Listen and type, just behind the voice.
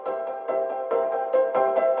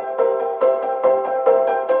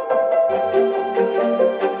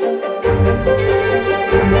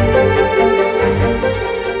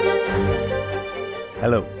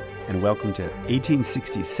Hello, and welcome to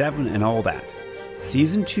 1867 and All That,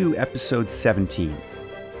 Season 2, Episode 17,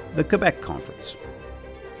 the Quebec Conference.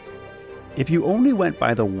 If you only went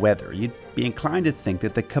by the weather, you'd be inclined to think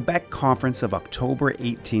that the Quebec Conference of October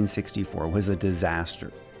 1864 was a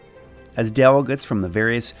disaster. As delegates from the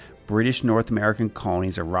various British North American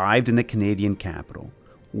colonies arrived in the Canadian capital,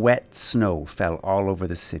 wet snow fell all over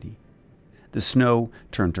the city. The snow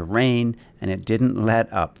turned to rain, and it didn't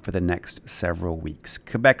let up for the next several weeks.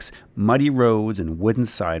 Quebec's muddy roads and wooden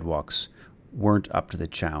sidewalks weren't up to the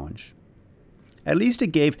challenge. At least it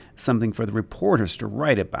gave something for the reporters to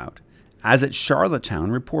write about. As at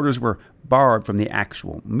Charlottetown, reporters were barred from the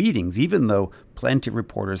actual meetings, even though plenty of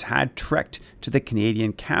reporters had trekked to the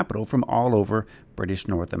Canadian capital from all over British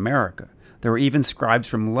North America. There were even scribes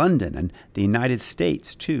from London and the United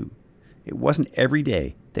States, too. It wasn't every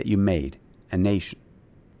day that you made a nation.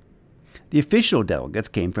 The official delegates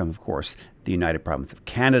came from, of course, the United Province of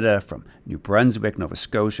Canada, from New Brunswick, Nova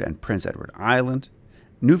Scotia, and Prince Edward Island.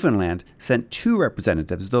 Newfoundland sent 2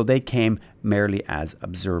 representatives, though they came merely as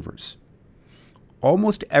observers.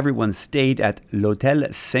 Almost everyone stayed at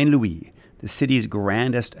l'Hôtel Saint-Louis, the city's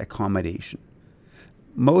grandest accommodation.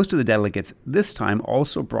 Most of the delegates this time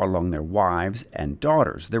also brought along their wives and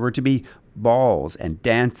daughters. There were to be balls and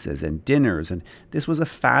dances and dinners, and this was a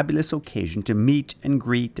fabulous occasion to meet and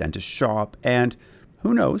greet and to shop and,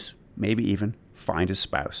 who knows, maybe even find a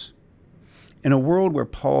spouse. In a world where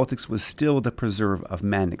politics was still the preserve of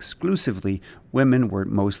men exclusively, women were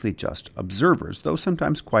mostly just observers, though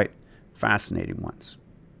sometimes quite fascinating ones.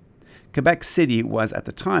 Quebec City was at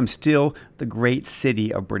the time still the great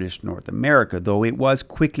city of British North America, though it was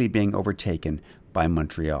quickly being overtaken by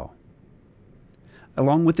Montreal.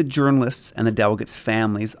 Along with the journalists and the delegates'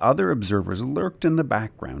 families, other observers lurked in the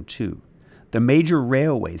background too. The major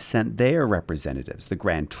railways sent their representatives, the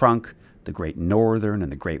Grand Trunk, the Great Northern, and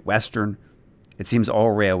the Great Western. It seems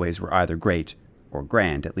all railways were either great or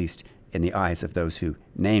grand, at least in the eyes of those who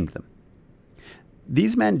named them.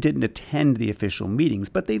 These men didn't attend the official meetings,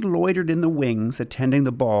 but they loitered in the wings, attending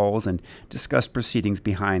the balls and discussed proceedings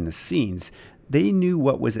behind the scenes. They knew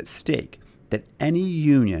what was at stake, that any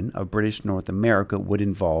union of British North America would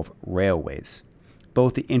involve railways,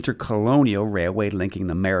 both the intercolonial railway linking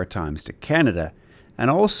the Maritimes to Canada, and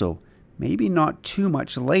also, maybe not too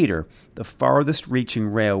much later, the farthest reaching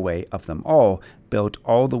railway of them all, built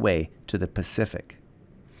all the way to the Pacific.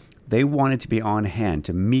 They wanted to be on hand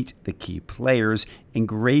to meet the key players,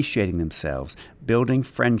 ingratiating themselves, building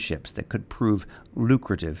friendships that could prove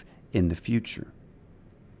lucrative in the future.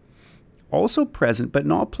 Also present, but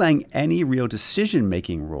not playing any real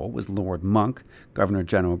decision-making role, was Lord Monck,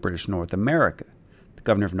 Governor-General of British North America. The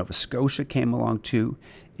Governor of Nova Scotia came along too.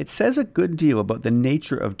 It says a good deal about the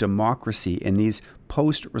nature of democracy in these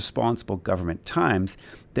post-responsible government times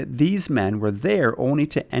that these men were there only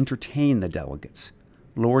to entertain the delegates.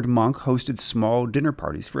 Lord Monck hosted small dinner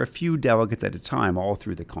parties for a few delegates at a time all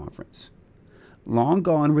through the conference. Long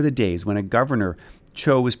gone were the days when a governor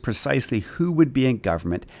chose precisely who would be in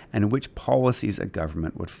government and which policies a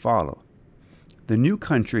government would follow. The new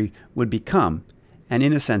country would become, and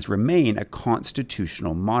in a sense remain, a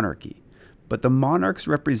constitutional monarchy. But the monarch's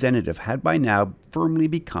representative had by now firmly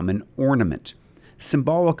become an ornament,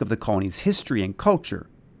 symbolic of the colony's history and culture.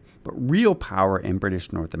 But real power in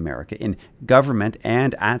British North America, in government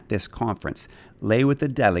and at this conference, lay with the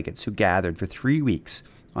delegates who gathered for 3 weeks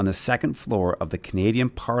on the second floor of the Canadian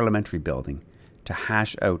Parliamentary Building to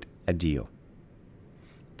hash out a deal.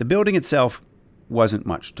 The building itself wasn't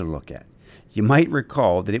much to look at. You might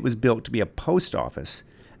recall that it was built to be a post office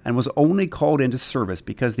and was only called into service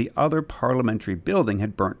because the other parliamentary building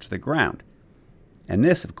had burnt to the ground. And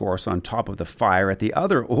this, of course, on top of the fire at the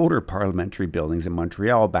other older parliamentary buildings in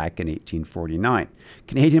Montreal back in 1849.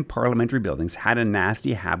 Canadian parliamentary buildings had a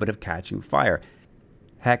nasty habit of catching fire.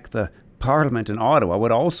 Heck, the Parliament in Ottawa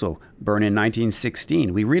would also burn in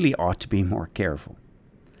 1916. We really ought to be more careful.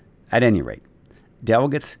 At any rate,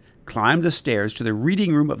 delegates climbed the stairs to the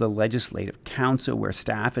reading room of the Legislative Council, where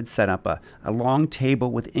staff had set up a long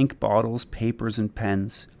table with ink bottles, papers, and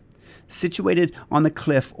pens. Situated on the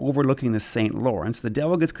cliff overlooking the St. Lawrence, the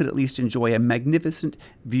delegates could at least enjoy a magnificent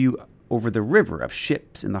view over the river of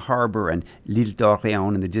ships in the harbor and l'Île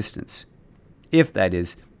d'Orléans in the distance. If, that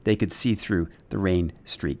is, they could see through the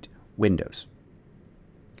rain-streaked windows.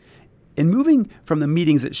 In moving from the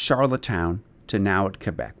meetings at Charlottetown to now at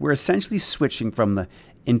Quebec, we're essentially switching from the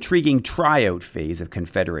intriguing tryout phase of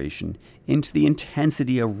Confederation into the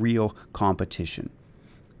intensity of real competition.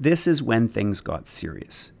 This is when things got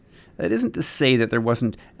serious. That isn't to say that there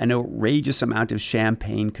wasn't an outrageous amount of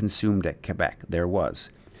champagne consumed at Quebec. There was.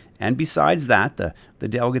 And besides that, the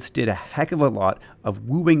delegates did a heck of a lot of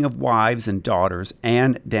wooing of wives and daughters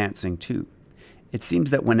and dancing too. It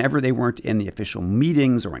seems that whenever they weren't in the official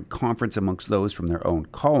meetings or in conference amongst those from their own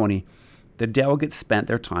colony, the delegates spent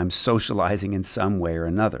their time socializing in some way or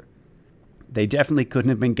another. They definitely couldn't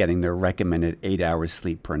have been getting their recommended 8 hours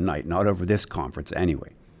sleep per night, not over this conference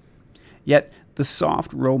anyway. Yet, the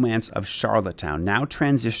soft romance of Charlottetown now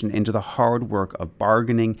transitioned into the hard work of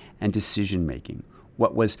bargaining and decision-making.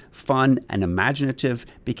 What was fun and imaginative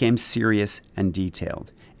became serious and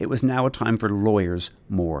detailed. It was now a time for lawyers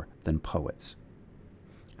more than poets.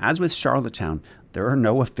 As with Charlottetown, there are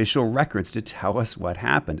no official records to tell us what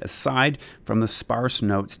happened, aside from the sparse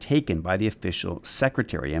notes taken by the official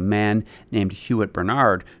secretary, a man named Hewitt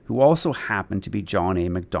Bernard, who also happened to be John A.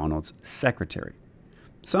 Macdonald's secretary.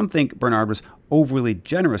 Some think Bernard was overly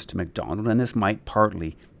generous to Macdonald, and this might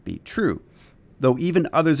partly be true, though even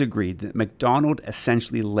others agreed that Macdonald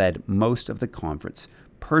essentially led most of the conference,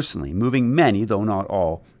 personally moving many, though not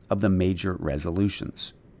all, of the major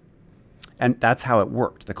resolutions. And that's how it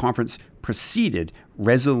worked. The conference proceeded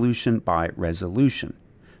resolution by resolution.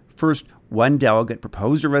 First, one delegate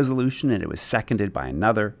proposed a resolution and it was seconded by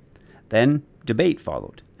another. Then debate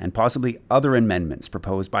followed, and possibly other amendments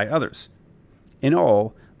proposed by others. In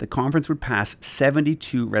all, the conference would pass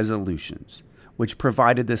 72 resolutions, which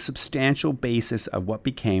provided the substantial basis of what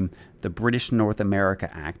became the British North America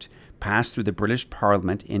Act, passed through the British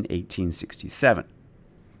Parliament in 1867.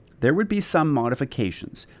 There would be some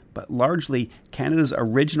modifications, but largely Canada's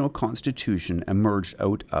original constitution emerged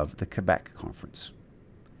out of the Quebec Conference.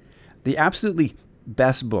 The absolutely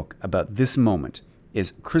best book about this moment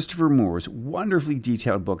is Christopher Moore's wonderfully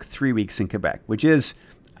detailed book, 3 Weeks in Quebec, which is,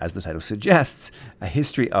 as the title suggests, a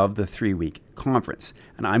history of the 3-week conference.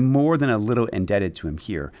 And I'm more than a little indebted to him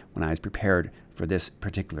here when I was prepared for this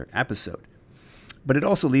particular episode. But it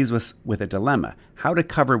also leaves us with a dilemma, how to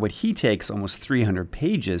cover what he takes almost 300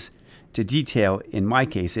 pages to detail, in my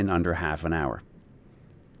case, in under half an hour.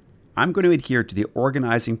 I'm going to adhere to the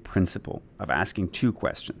organizing principle of asking two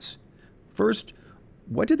questions. First,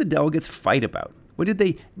 what did the delegates fight about? What did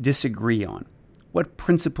they disagree on? What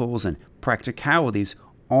principles and practicalities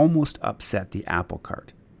almost upset the apple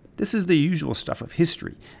cart? This is the usual stuff of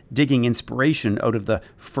history, digging inspiration out of the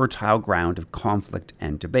fertile ground of conflict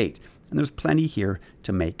and debate. And there's plenty here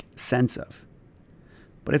to make sense of.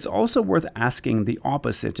 But it's also worth asking the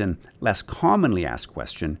opposite and less commonly asked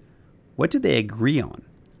question, what did they agree on?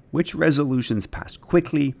 Which resolutions passed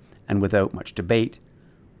quickly and without much debate?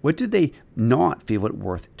 What did they not feel it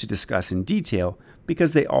worth to discuss in detail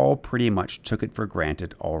because they all pretty much took it for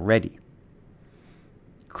granted already?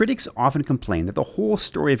 Critics often complain that the whole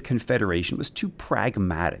story of Confederation was too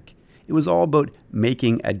pragmatic. It was all about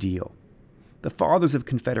making a deal. The fathers of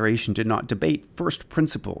Confederation did not debate first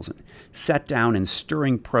principles and set down in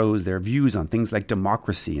stirring prose their views on things like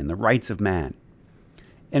democracy and the rights of man.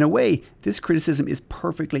 In a way, this criticism is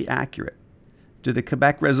perfectly accurate. Do the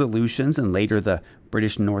Quebec resolutions and later the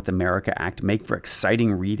British North America Act make for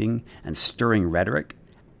exciting reading and stirring rhetoric?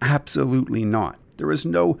 Absolutely not. There is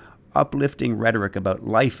no uplifting rhetoric about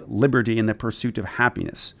life, liberty, and the pursuit of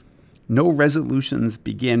happiness. No resolutions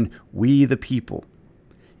begin, "We the people."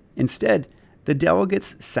 Instead, the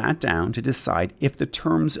delegates sat down to decide if the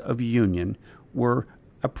terms of union were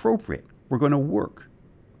appropriate, were going to work.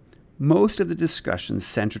 Most of the discussions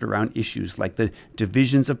centered around issues like the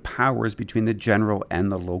divisions of powers between the general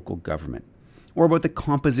and the local government, or about the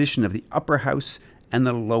composition of the upper house and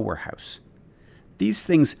the lower house. These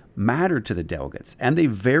things mattered to the delegates, and they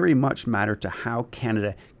very much matter to how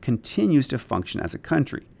Canada continues to function as a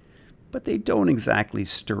country, but they don't exactly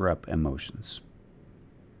stir up emotions.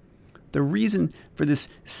 The reason for this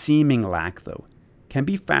seeming lack, though, can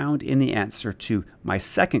be found in the answer to my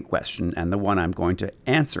second question and the one I'm going to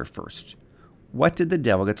answer first. What did the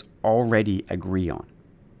delegates already agree on?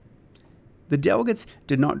 The delegates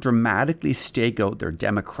did not dramatically stake out their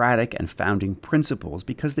democratic and founding principles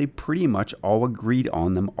because they pretty much all agreed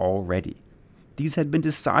on them already. These had been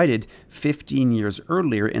decided 15 years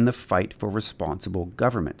earlier in the fight for responsible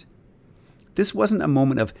government. This wasn't a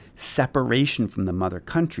moment of separation from the mother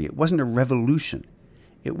country. It wasn't a revolution.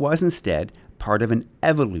 It was instead part of an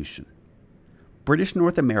evolution. British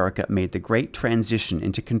North America made the great transition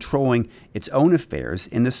into controlling its own affairs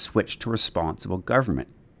in the switch to responsible government,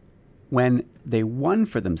 when they won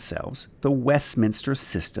for themselves the Westminster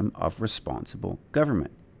system of responsible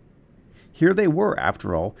government. Here they were,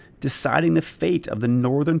 after all, deciding the fate of the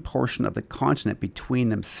northern portion of the continent between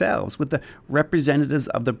themselves, with the representatives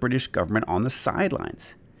of the British government on the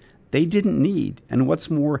sidelines. They didn't need, and what's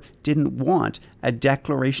more, didn't want, a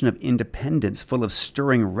declaration of independence full of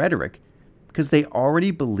stirring rhetoric, because they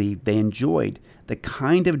already believed they enjoyed the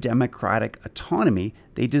kind of democratic autonomy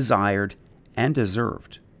they desired and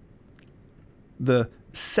deserved. The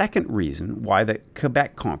second reason why the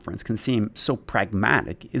Quebec Conference can seem so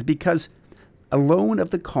pragmatic is because, alone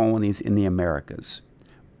of the colonies in the Americas,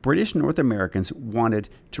 British North Americans wanted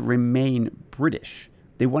to remain British.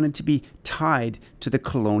 They wanted to be tied to the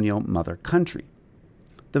colonial mother country.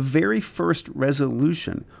 The very first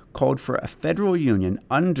resolution called for a federal union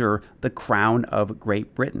under the Crown of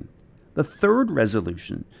Great Britain. The third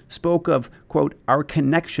resolution spoke of, quote, our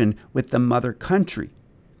connection with the mother country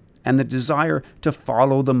and the desire to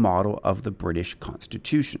follow the model of the British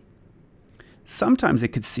Constitution. Sometimes it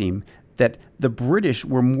could seem that the British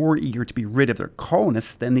were more eager to be rid of their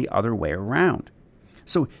colonists than the other way around.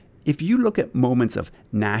 So if you look at moments of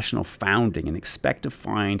national founding and expect to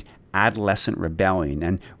find adolescent rebellion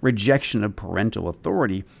and rejection of parental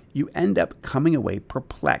authority, you end up coming away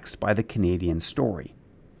perplexed by the Canadian story.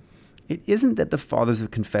 It isn't that the Fathers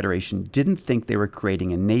of Confederation didn't think they were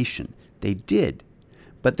creating a nation. They did.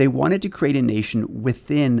 But they wanted to create a nation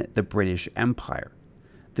within the British Empire.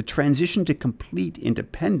 The transition to complete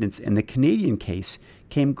independence in the Canadian case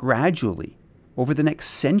came gradually over the next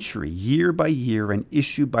century, year by year and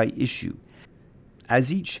issue by issue,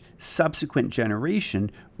 as each subsequent generation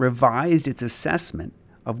revised its assessment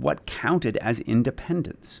of what counted as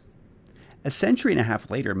independence. A century and a half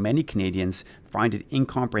later, many Canadians find it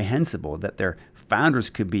incomprehensible that their founders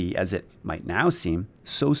could be, as it might now seem,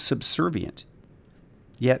 so subservient.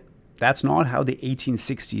 Yet, that's not how the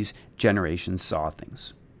 1860s generation saw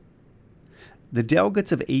things. The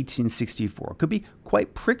delegates of 1864 could be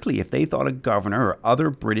quite prickly if they thought a governor or other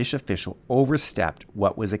British official overstepped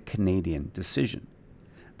what was a Canadian decision.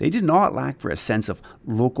 They did not lack for a sense of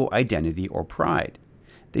local identity or pride.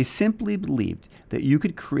 They simply believed that you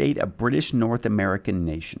could create a British North American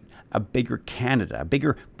nation, a bigger Canada, a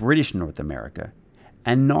bigger British North America,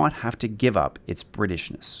 and not have to give up its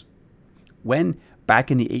Britishness. When, back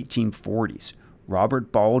in the 1840s,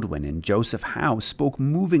 Robert Baldwin and Joseph Howe spoke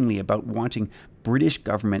movingly about wanting British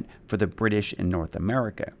government for the British in North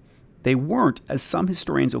America, they weren't, as some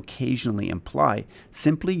historians occasionally imply,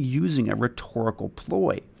 simply using a rhetorical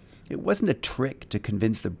ploy. It wasn't a trick to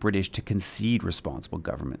convince the British to concede responsible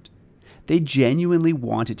government. They genuinely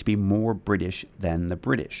wanted to be more British than the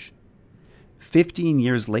British. 15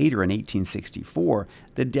 years later, in 1864,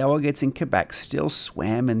 the delegates in Quebec still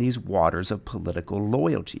swam in these waters of political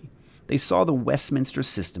loyalty. They saw the Westminster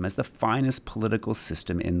system as the finest political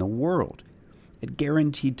system in the world. It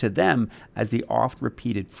guaranteed to them, as the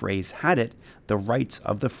oft-repeated phrase had it, the rights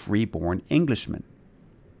of the free-born Englishman.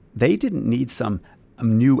 They didn't need some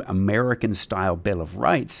new American-style Bill of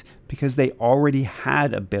Rights because they already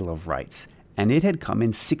had a Bill of Rights, and it had come in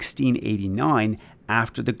 1689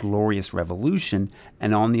 after the Glorious Revolution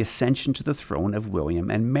and on the ascension to the throne of William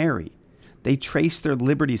and Mary. They traced their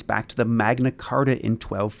liberties back to the Magna Carta in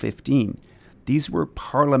 1215. These were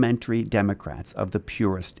parliamentary democrats of the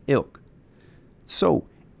purest ilk. So,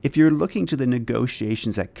 if you're looking to the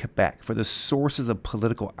negotiations at Quebec for the sources of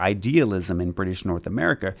political idealism in British North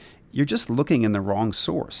America, you're just looking in the wrong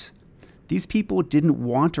source. These people didn't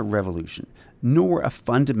want a revolution, nor a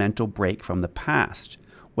fundamental break from the past.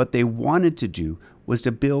 What they wanted to do was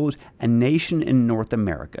to build a nation in North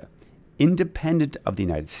America, independent of the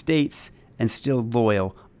United States and still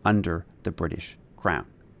loyal under the British Crown.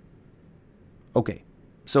 Okay,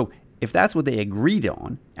 so if that's what they agreed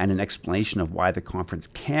on, and an explanation of why the conference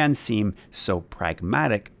can seem so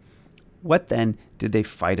pragmatic, what then did they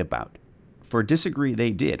fight about? For disagree they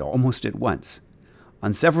did, almost at once.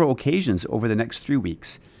 On several occasions over the next 3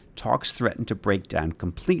 weeks, talks threatened to break down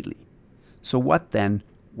completely. So what then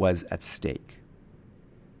was at stake?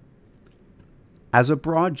 As a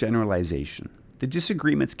broad generalization, the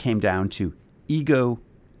disagreements came down to ego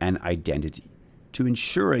and identity, to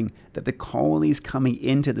ensuring that the colonies coming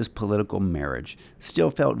into this political marriage still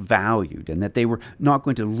felt valued and that they were not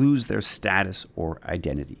going to lose their status or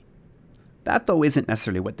identity. That, though, isn't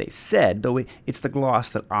necessarily what they said, though it's the gloss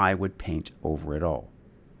that I would paint over it all.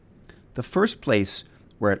 The first place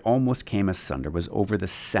where it almost came asunder was over the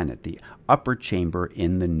Senate, the upper chamber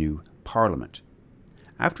in the new Parliament.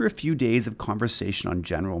 After a few days of conversation on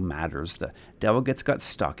general matters, the delegates got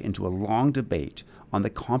stuck into a long debate on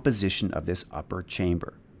the composition of this upper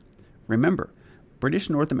chamber. Remember,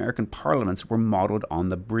 British North American parliaments were modeled on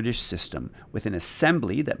the British system, with an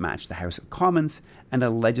assembly that matched the House of Commons and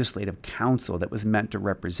a legislative council that was meant to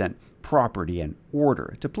represent property and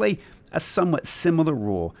order, to play a somewhat similar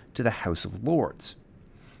role to the House of Lords.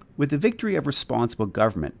 With the victory of responsible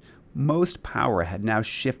government, most power had now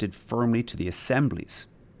shifted firmly to the assemblies.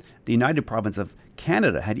 The United Province of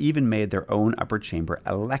Canada had even made their own upper chamber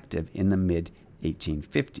elective in the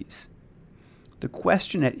mid-1850s. The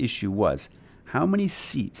question at issue was how many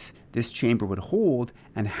seats this chamber would hold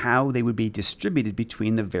and how they would be distributed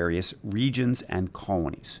between the various regions and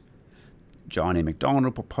colonies. John A.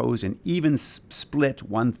 Macdonald proposed an even split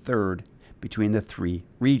 1/3 between the three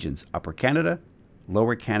regions, Upper Canada,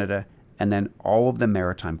 Lower Canada, and then all of the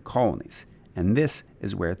maritime colonies. And this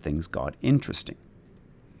is where things got interesting.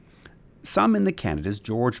 Some in the Canadas,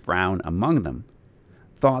 George Brown among them,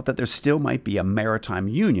 thought that there still might be a maritime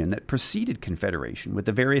union that preceded Confederation, with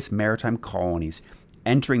the various maritime colonies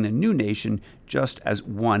entering the new nation just as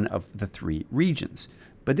one of the three regions.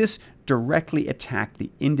 But this directly attacked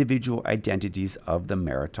the individual identities of the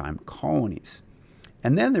maritime colonies.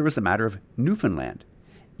 And then there was the matter of Newfoundland.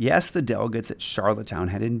 Yes, the delegates at Charlottetown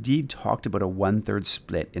had indeed talked about a 1/3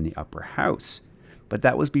 split in the upper house, but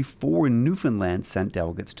that was before Newfoundland sent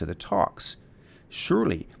delegates to the talks.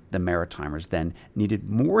 Surely the Maritimers then needed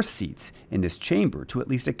more seats in this chamber to at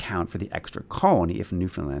least account for the extra colony if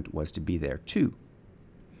Newfoundland was to be there too.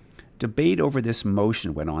 Debate over this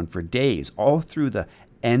motion went on for days, all through the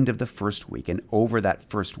end of the first week and over that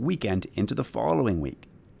first weekend into the following week.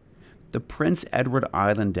 The Prince Edward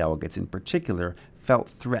Island delegates in particular felt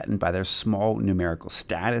threatened by their small numerical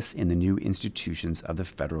status in the new institutions of the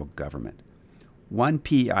federal government. One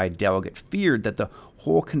PEI delegate feared that the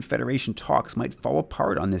whole Confederation talks might fall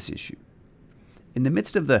apart on this issue. In the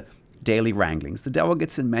midst of the daily wranglings, the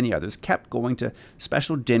delegates and many others kept going to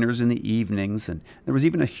special dinners in the evenings, and there was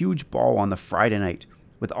even a huge ball on the Friday night,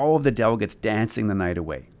 with all of the delegates dancing the night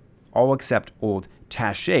away, all except old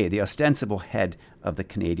Taché, the ostensible head of the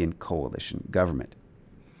Canadian coalition government.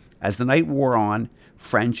 As the night wore on,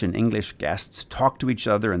 French and English guests talked to each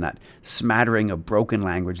other in that smattering of broken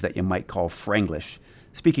language that you might call Franglish,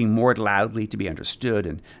 speaking more loudly to be understood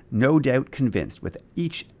and no doubt convinced with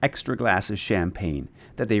each extra glass of champagne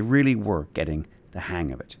that they really were getting the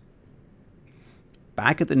hang of it.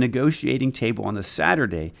 Back at the negotiating table on the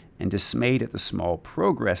Saturday, and dismayed at the small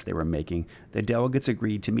progress they were making, the delegates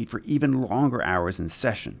agreed to meet for even longer hours in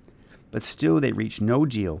session, but still they reached no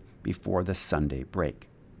deal before the Sunday break.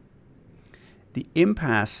 The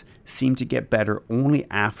impasse seemed to get better only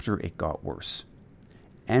after it got worse.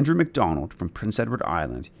 Andrew Macdonald from Prince Edward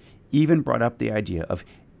Island even brought up the idea of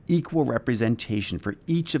equal representation for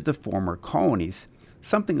each of the former colonies,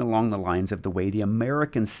 something along the lines of the way the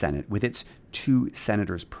American Senate with its 2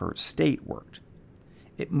 senators per state worked.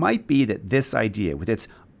 It might be that this idea, with its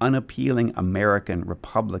unappealing American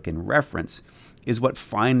Republican reference, is what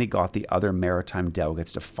finally got the other maritime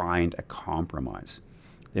delegates to find a compromise.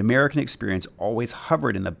 The American experience always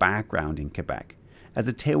hovered in the background in Quebec as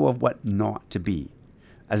a tale of what not to be,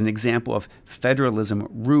 as an example of federalism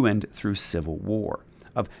ruined through civil war,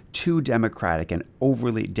 of too democratic and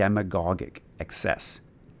overly demagogic excess.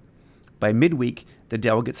 By midweek, the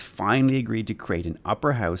delegates finally agreed to create an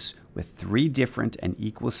upper house with 3 different and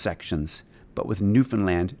equal sections, but with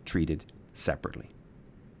Newfoundland treated separately.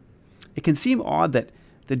 It can seem odd that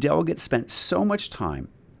the delegates spent so much time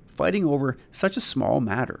fighting over such a small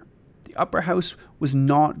matter. The upper house was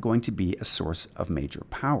not going to be a source of major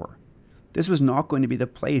power. This was not going to be the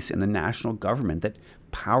place in the national government that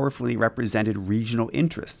powerfully represented regional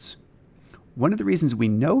interests. One of the reasons we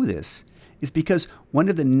know this is because one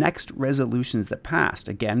of the next resolutions that passed,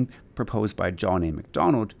 again proposed by John A.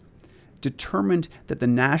 Macdonald, determined that the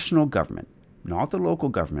national government, not the local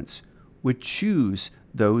governments, would choose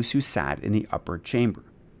those who sat in the upper chamber,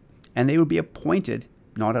 and they would be appointed,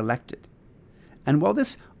 not elected. And while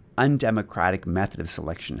this undemocratic method of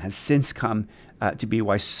selection has since come to be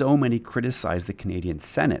why so many criticize the Canadian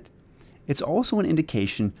Senate, it's also an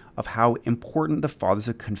indication of how important the Fathers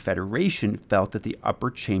of Confederation felt that the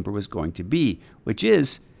upper chamber was going to be, which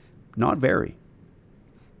is not very.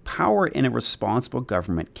 Power in a responsible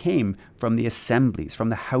government came from the assemblies, from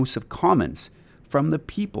the House of Commons, from the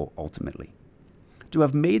people ultimately. To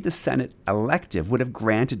have made the Senate elective would have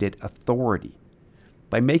granted it authority.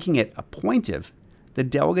 By making it appointive, the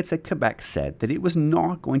delegates at Quebec said that it was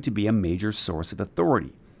not going to be a major source of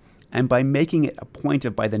authority. And by making it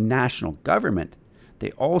appointive by the national government,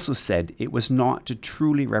 they also said it was not to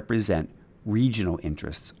truly represent regional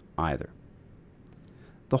interests either.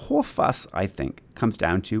 The whole fuss, I think, comes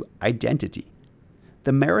down to identity.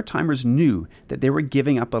 The Maritimers knew that they were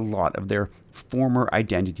giving up a lot of their former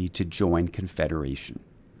identity to join Confederation.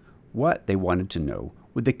 What, they wanted to know,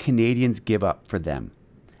 would the Canadians give up for them?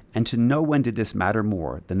 And to no one did this matter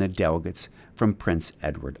more than the delegates from Prince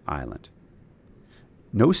Edward Island.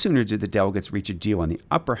 No sooner did the delegates reach a deal in the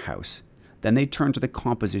upper house than they turned to the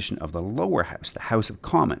composition of the lower house, the House of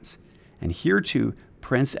Commons, and here too,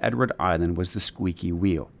 Prince Edward Island was the squeaky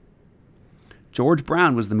wheel. George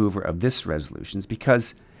Brown was the mover of this resolution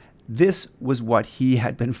because this was what he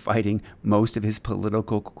had been fighting most of his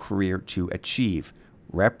political career to achieve: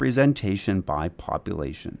 representation by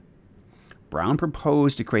population. Brown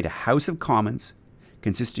proposed to create a House of Commons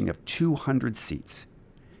consisting of 200 seats.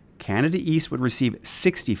 Canada East would receive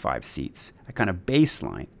 65 seats, a kind of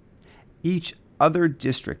baseline. Each other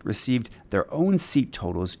district received their own seat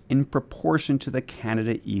totals in proportion to the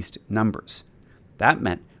Canada East numbers. That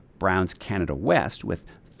meant Brown's Canada West, with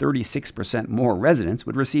 36% more residents,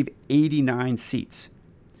 would receive 89 seats.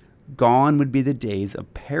 Gone would be the days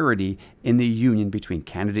of parity in the union between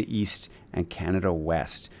Canada East and Canada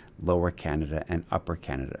West, Lower Canada and Upper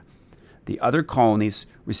Canada. The other colonies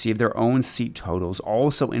received their own seat totals,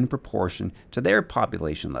 also in proportion to their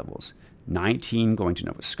population levels. 19 going to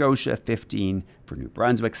Nova Scotia, 15 for New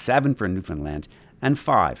Brunswick, 7 for Newfoundland, and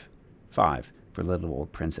 5 for little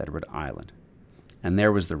old Prince Edward Island. And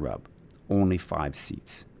there was the rub, only 5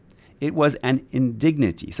 seats. It was an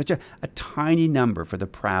indignity, such a tiny number for the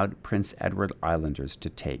proud Prince Edward Islanders to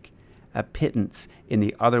take, a pittance in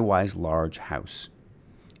the otherwise large house.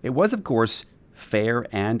 It was, of course, fair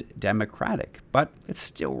and democratic, but it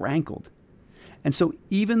still rankled. And so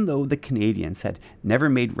even though the Canadians had never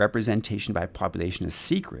made representation by population a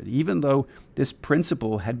secret, even though this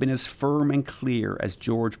principle had been as firm and clear as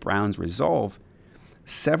George Brown's resolve,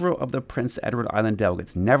 several of the Prince Edward Island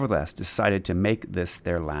delegates nevertheless decided to make this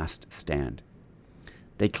their last stand.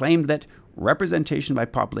 They claimed that representation by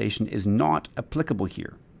population is not applicable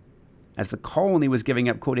here, as the colony was giving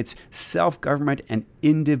up, quote, its self-government and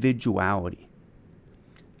individuality.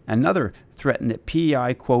 Another threatened that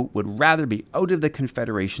PEI, quote, would rather be out of the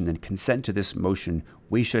Confederation than consent to this motion.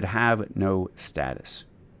 We should have no status.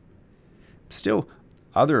 Still,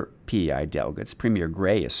 other PEI delegates, Premier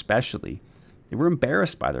Gray especially, they were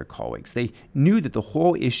embarrassed by their colleagues. They knew that the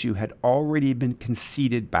whole issue had already been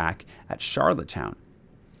conceded back at Charlottetown.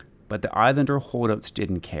 But the Islander holdouts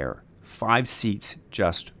didn't care. 5 seats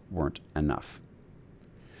just weren't enough.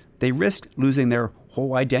 They risked losing their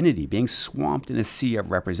whole identity, being swamped in a sea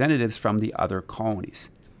of representatives from the other colonies.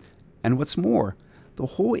 And what's more, the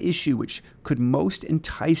whole issue which could most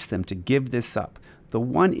entice them to give this up, the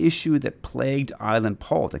one issue that plagued island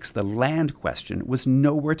politics, the land question, was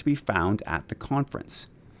nowhere to be found at the conference.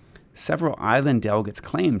 Several island delegates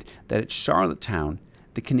claimed that at Charlottetown,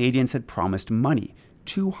 the Canadians had promised money,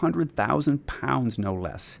 £200,000 no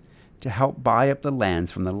less, to help buy up the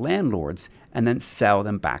lands from the landlords and then sell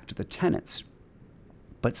them back to the tenants.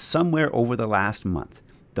 But somewhere over the last month,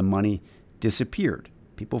 the money disappeared.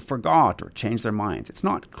 People forgot or changed their minds. It's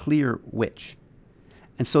not clear which.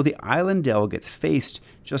 And so the island delegates faced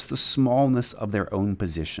just the smallness of their own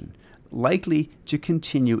position, likely to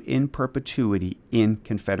continue in perpetuity in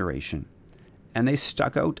Confederation. And they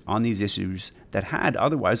stuck out on these issues that had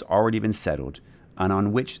otherwise already been settled and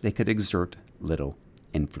on which they could exert little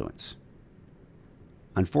influence.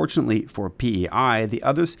 Unfortunately for PEI, the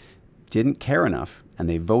others didn't care enough, and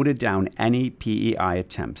they voted down any PEI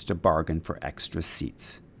attempts to bargain for extra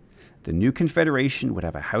seats. The new Confederation would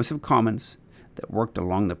have a House of Commons that worked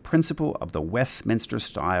along the principle of the Westminster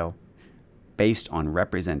style, based on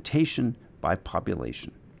representation by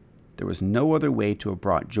population. There was no other way to have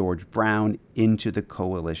brought George Brown into the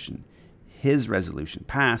coalition. His resolution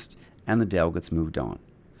passed, and the delegates moved on.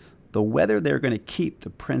 Though whether they're going to keep the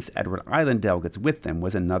Prince Edward Island delegates with them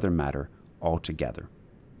was another matter altogether.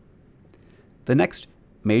 The next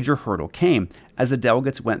major hurdle came as the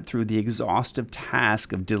delegates went through the exhaustive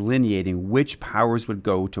task of delineating which powers would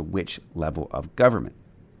go to which level of government.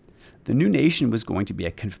 The new nation was going to be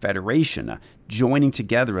a confederation, a joining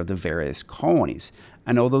together of the various colonies,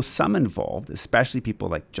 and although some involved, especially people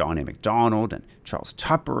like John A. Macdonald and Charles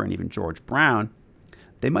Tupper and even George Brown,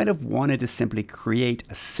 they might have wanted to simply create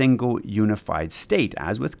a single unified state,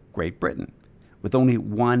 as with Great Britain, with only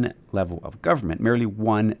one level of government, merely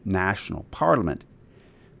one national parliament.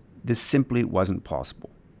 This simply wasn't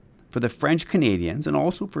possible. For the French Canadians, and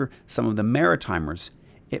also for some of the Maritimers,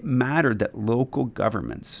 it mattered that local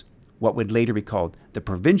governments, what would later be called the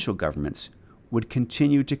provincial governments, would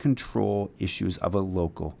continue to control issues of a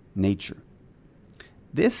local nature.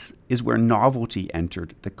 This is where novelty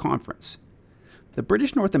entered the conference. The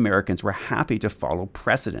British North Americans were happy to follow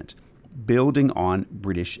precedent, building on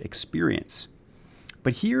British experience.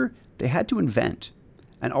 But here they had to invent,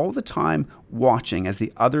 and all the time watching as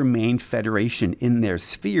the other main federation in their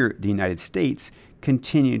sphere, the United States,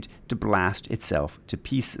 continued to blast itself to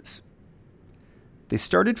pieces. They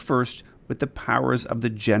started first with the powers of the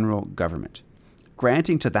general government,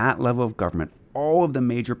 granting to that level of government all of the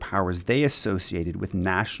major powers they associated with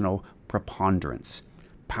national preponderance,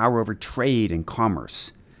 power over trade and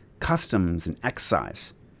commerce, customs and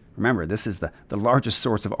excise. Remember, this is the largest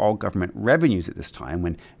source of all government revenues at this time,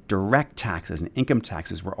 when direct taxes and income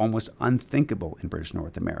taxes were almost unthinkable in British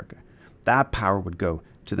North America. That power would go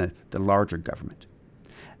to the larger government.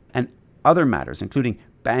 And other matters, including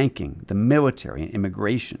banking, the military, and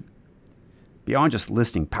immigration. Beyond just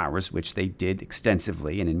listing powers, which they did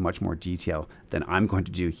extensively and in much more detail than I'm going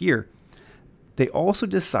to do here, they also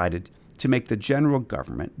decided to make the general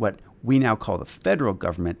government, what we now call the federal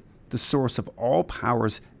government, the source of all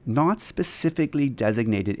powers not specifically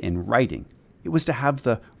designated in writing. It was to have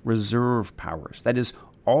the reserve powers, that is,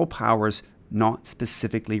 all powers not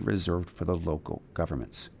specifically reserved for the local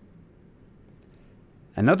governments.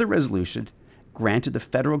 Another resolution granted the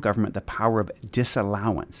federal government the power of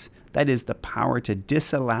disallowance, that is, the power to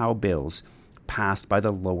disallow bills passed by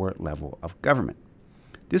the lower level of government.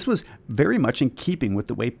 This was very much in keeping with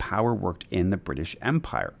the way power worked in the British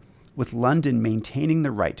Empire, with London maintaining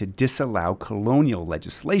the right to disallow colonial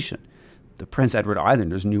legislation. The Prince Edward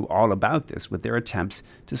Islanders knew all about this with their attempts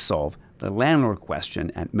to solve the landlord question,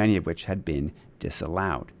 and many of which had been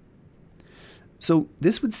disallowed. So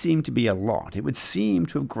this would seem to be a lot. It would seem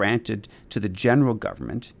to have granted to the general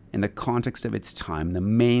government, in the context of its time, the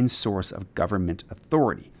main source of government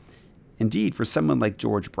authority. Indeed, for someone like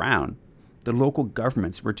George Brown, the local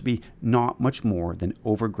governments were to be not much more than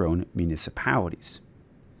overgrown municipalities.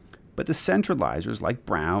 But the centralizers like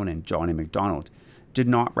Brown and John A. Macdonald did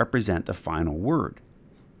not represent the final word.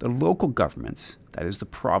 The local governments, that is the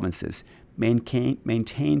provinces,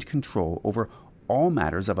 maintained control over all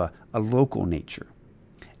matters of a local nature.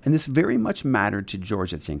 And this very much mattered to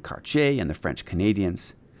Georges Etienne Cartier and the French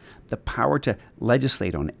Canadians. The power to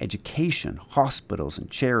legislate on education, hospitals and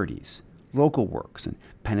charities, local works and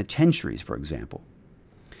penitentiaries, for example.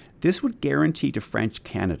 This would guarantee to French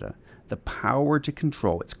Canada the power to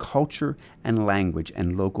control its culture and language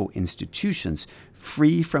and local institutions,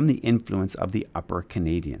 free from the influence of the Upper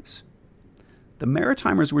Canadians. The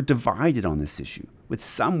Maritimers were divided on this issue, with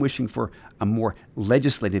some wishing for a more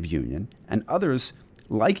legislative union and others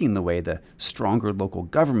liking the way the stronger local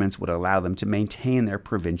governments would allow them to maintain their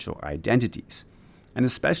provincial identities, and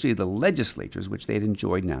especially the legislatures which they had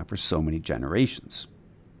enjoyed now for so many generations.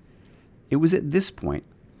 It was at this point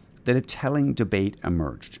that a telling debate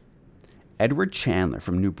emerged. Edward Chandler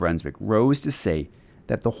from New Brunswick rose to say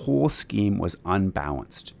that the whole scheme was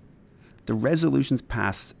unbalanced. The resolutions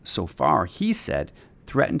passed so far, he said,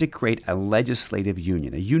 threatened to create a legislative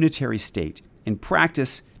union, a unitary state, in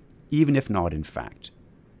practice, even if not in fact.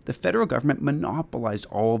 The federal government monopolized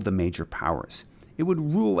all of the major powers. It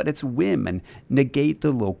would rule at its whim and negate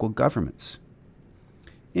the local governments.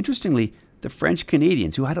 Interestingly, the French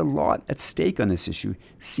Canadians, who had a lot at stake on this issue,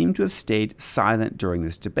 seem to have stayed silent during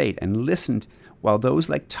this debate and listened while those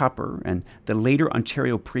like Tupper and the later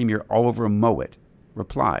Ontario Premier Oliver Mowat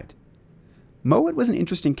replied. Mowat was an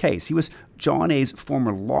interesting case. He was John A.'s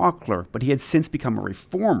former law clerk, but he had since become a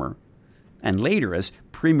reformer, and later, as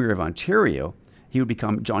Premier of Ontario, he would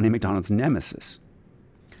become John A. Macdonald's nemesis.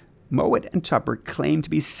 Mowat and Tupper claimed to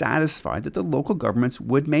be satisfied that the local governments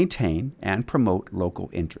would maintain and promote local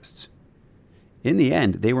interests. In the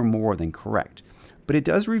end, they were more than correct, but it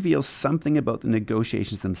does reveal something about the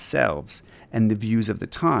negotiations themselves and the views of the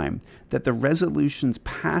time, that the resolutions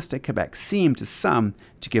passed at Quebec seemed to some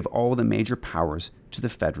to give all the major powers to the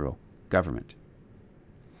federal government.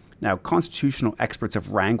 Now, constitutional experts have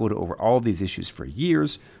wrangled over all of these issues for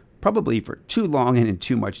years, probably for too long and in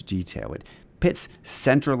too much detail. It pits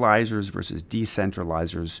centralizers versus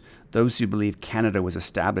decentralizers, those who believe Canada was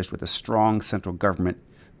established with a strong central government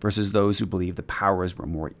versus those who believe the powers were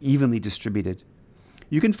more evenly distributed.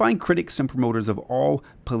 You can find critics and promoters of all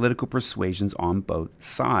political persuasions on both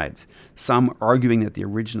sides, some arguing that the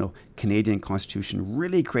original Canadian Constitution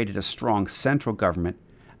really created a strong central government,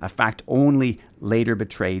 a fact only later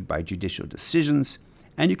betrayed by judicial decisions,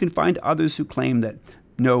 and you can find others who claim that,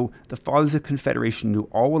 no, the Fathers of Confederation knew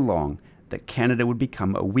all along that Canada would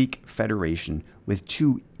become a weak federation with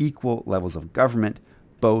two equal levels of government,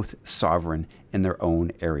 both sovereign in their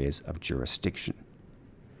own areas of jurisdiction.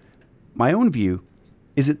 My own view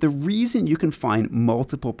is that the reason you can find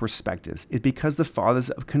multiple perspectives is because the Fathers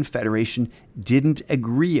of Confederation didn't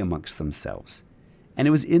agree amongst themselves. And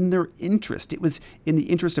it was in their interest, it was in the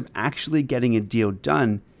interest of actually getting a deal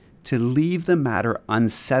done, to leave the matter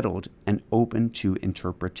unsettled and open to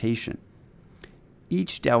interpretation.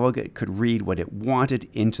 Each delegate could read what it wanted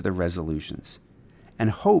into the resolutions. and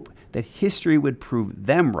hope that history would prove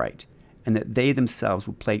them right and that they themselves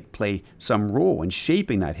would play some role in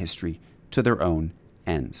shaping that history to their own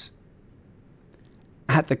ends.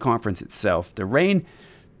 At the conference itself, the rain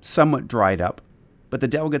somewhat dried up, but the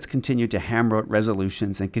delegates continued to hammer out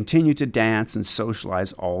resolutions and continued to dance and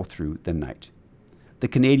socialize all through the night. The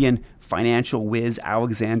Canadian financial whiz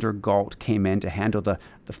Alexander Galt came in to handle the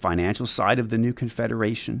financial side of the new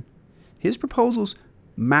confederation. His proposals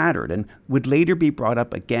mattered and would later be brought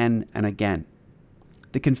up again and again.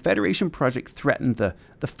 The Confederation project threatened the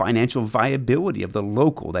financial viability of the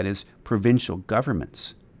local, that is, provincial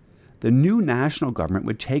governments. The new national government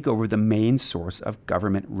would take over the main source of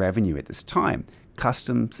government revenue at this time,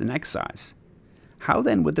 customs and excise. How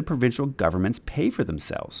then would the provincial governments pay for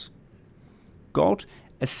themselves? Galt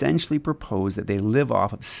essentially proposed that they live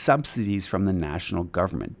off of subsidies from the national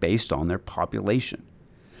government based on their population.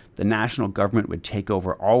 The national government would take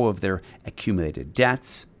over all of their accumulated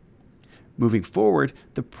debts. Moving forward,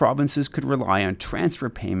 the provinces could rely on transfer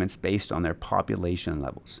payments based on their population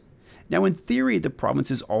levels. Now, in theory, the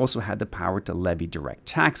provinces also had the power to levy direct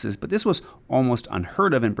taxes, but this was almost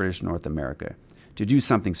unheard of in British North America, to do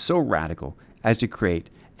something so radical as to create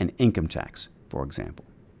an income tax, for example.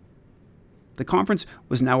 The conference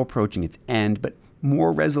was now approaching its end, but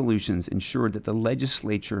more resolutions ensured that the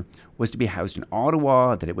legislature was to be housed in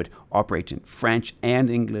Ottawa, that it would operate in French and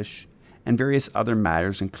English, and various other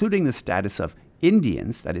matters, including the status of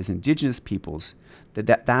Indians, that is, Indigenous peoples,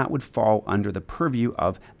 that would fall under the purview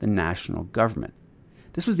of the national government.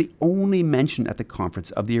 This was the only mention at the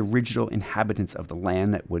conference of the original inhabitants of the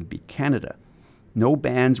land that would be Canada. No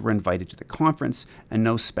bands were invited to the conference, and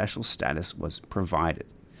no special status was provided.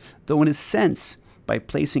 Though in a sense, by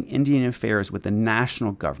placing Indian affairs with the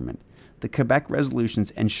national government, the Quebec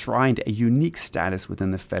resolutions enshrined a unique status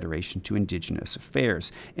within the Federation to Indigenous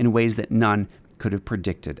affairs in ways that none could have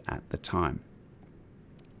predicted at the time.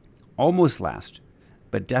 Almost last,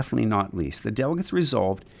 but definitely not least, the delegates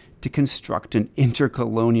resolved to construct an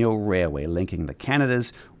intercolonial railway linking the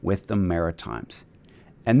Canadas with the Maritimes.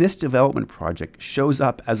 And this development project shows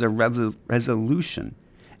up as a resolution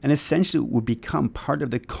and essentially would become part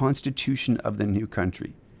of the constitution of the new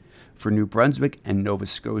country. For New Brunswick and Nova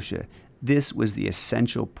Scotia, this was the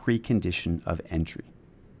essential precondition of entry.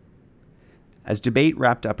 As debate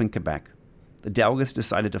wrapped up in Quebec, the delegates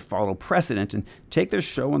decided to follow precedent and take their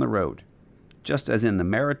show on the road. Just as in the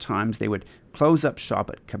Maritimes, they would close up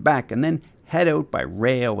shop at Quebec and then head out by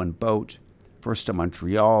rail and boat, first to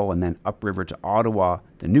Montreal and then upriver to Ottawa,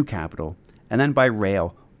 the new capital, and then by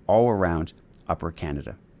rail all around Upper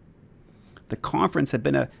Canada. The conference had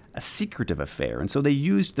been a secretive affair, and so they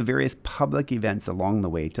used the various public events along the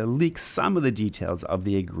way to leak some of the details of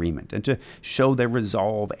the agreement and to show their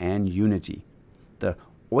resolve and unity. The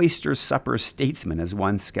oyster supper statesmen, as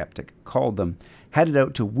one skeptic called them, headed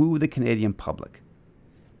out to woo the Canadian public.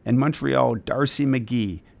 In Montreal, D'Arcy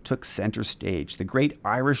McGee took center stage, the great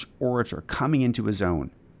Irish orator coming into his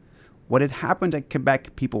own. What had happened at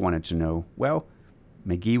Quebec, people wanted to know. Well,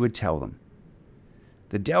 McGee would tell them.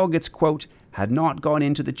 The delegates, quote, had not gone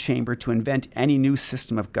into the chamber to invent any new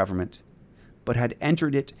system of government, but had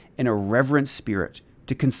entered it in a reverent spirit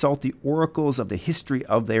to consult the oracles of the history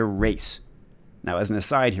of their race. Now, as an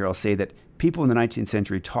aside here, I'll say that people in the 19th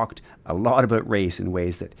century talked a lot about race in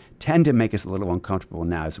ways that tend to make us a little uncomfortable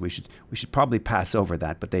now, so we should probably pass over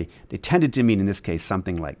that, but they tended to mean, in this case,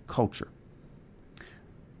 something like culture.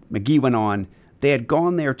 McGee went on, they had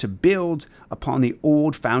gone there to build upon the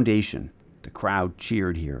old foundation. The crowd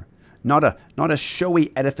cheered here. Not a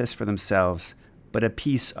showy edifice for themselves, but a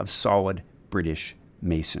piece of solid British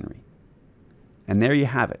masonry. And there you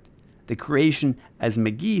have it, the creation, as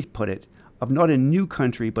McGee put it, of not a new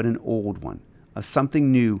country, but an old one, of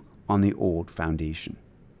something new on the old foundation.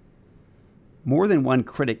 More than one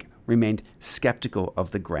critic remained skeptical of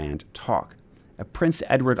the grand talk. A Prince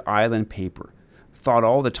Edward Island paper thought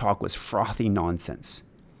all the talk was frothy nonsense.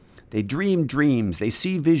 They dream dreams, they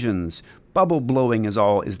see visions, bubble blowing is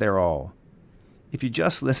their all. If you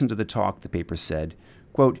just listen to the talk, the paper said,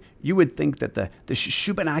 quote, you would think that the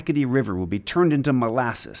Shubenacadie River would be turned into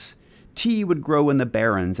molasses. Tea would grow in the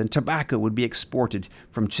barrens, and tobacco would be exported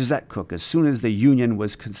from Chesetcook as soon as the Union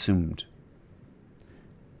was consumed.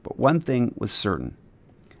 But one thing was certain.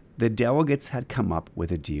 The delegates had come up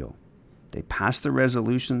with a deal. They passed the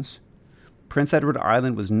resolutions. Prince Edward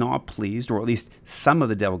Island was not pleased, or at least some of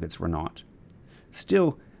the delegates were not.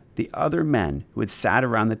 Still, the other men who had sat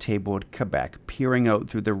around the table at Quebec, peering out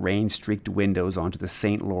through the rain-streaked windows onto the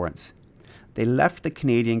St. Lawrence, they left the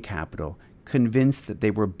Canadian capital convinced that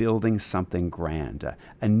they were building something grand,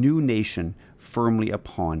 a new nation firmly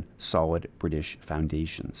upon solid British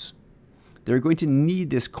foundations. They're going to need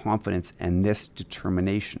this confidence and this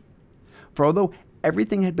determination. For although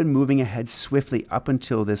everything had been moving ahead swiftly up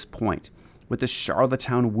until this point, with the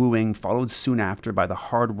Charlottetown wooing followed soon after by the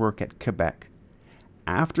hard work at Quebec,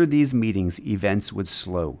 after these meetings, events would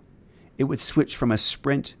slow. It would switch from a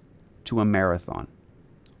sprint to a marathon.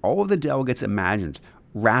 All of the delegates imagined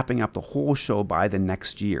wrapping up the whole show by the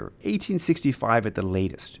next year, 1865 at the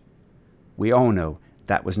latest. We all know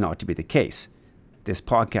that was not to be the case. This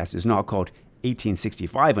podcast is not called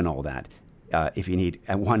 1865 and all that, if you need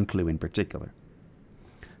one clue in particular.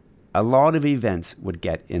 A lot of events would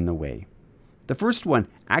get in the way. The first one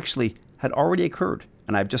actually had already occurred,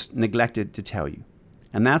 and I've just neglected to tell you.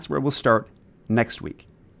 And that's where we'll start next week.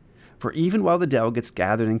 For even while the delegates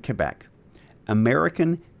gathered in Quebec,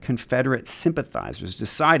 American Confederate sympathizers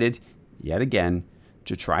decided, yet again,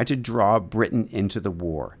 to try to draw Britain into the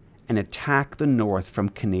war and attack the North from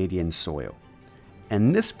Canadian soil.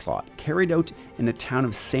 And this plot, carried out in the town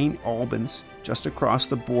of St. Albans, just across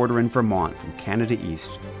the border in Vermont from Canada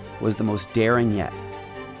East, was the most daring yet.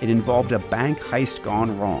 It involved a bank heist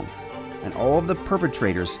gone wrong, and all of the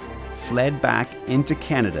perpetrators fled back into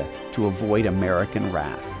Canada to avoid American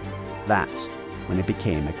wrath. That's when it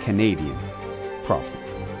became a Canadian problem.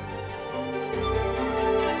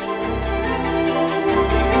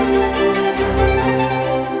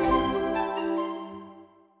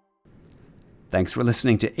 Thanks for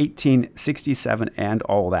listening to 1867 and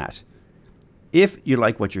all that. If you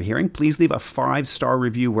like what you're hearing, please leave a 5-star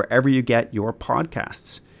review wherever you get your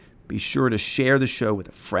podcasts. Be sure to share the show with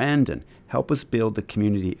a friend and help us build the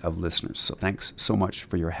community of listeners. So thanks so much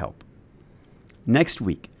for your help. Next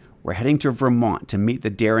week, we're heading to Vermont to meet the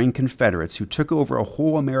daring Confederates who took over a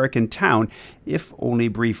whole American town, if only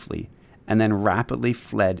briefly, and then rapidly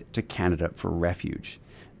fled to Canada for refuge.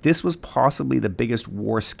 This was possibly the biggest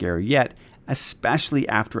war scare yet, especially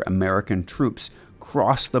after American troops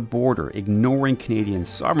crossed the border, ignoring Canadian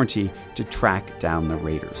sovereignty to track down the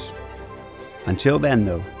raiders. Until then,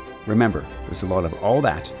 though, remember, there's a lot of all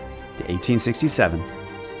that to 1867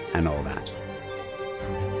 and all that.